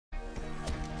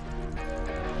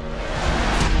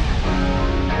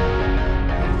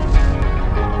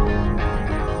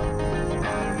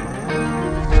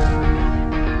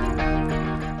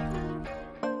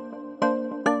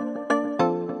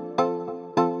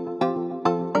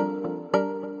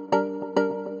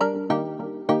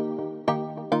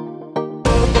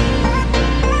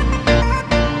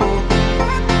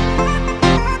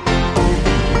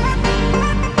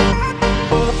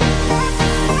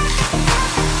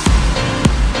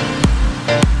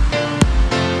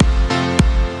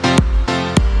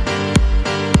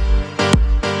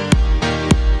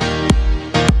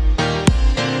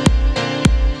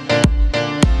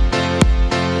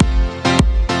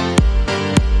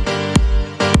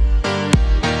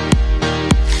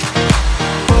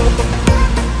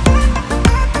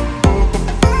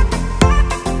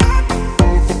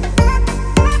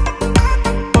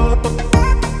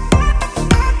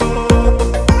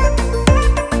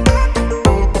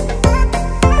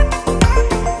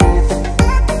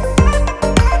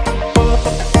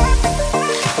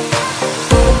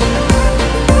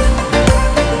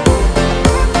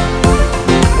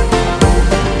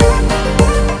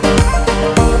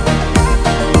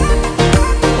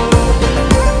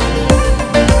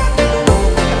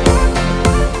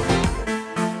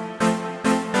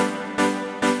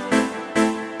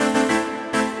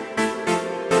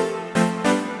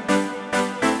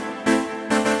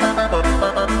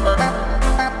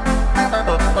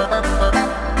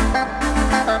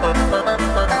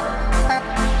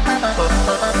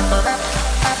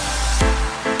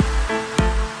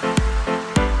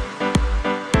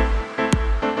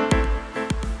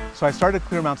So I started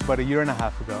Clearmounts about a year and a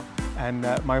half ago, and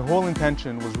my whole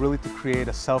intention was really to create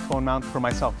a cell phone mount for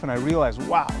myself. And I realized,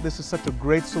 wow, this is such a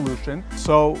great solution.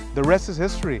 So the rest is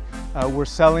history. We're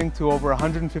selling to over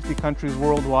 150 countries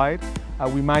worldwide.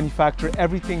 We manufacture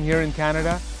everything here in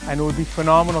Canada, and it would be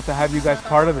phenomenal to have you guys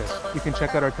part of this. You can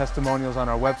check out our testimonials on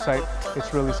our website.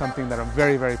 It's really something that I'm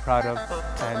very, very proud of,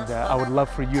 and I would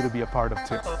love for you to be a part of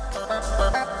too.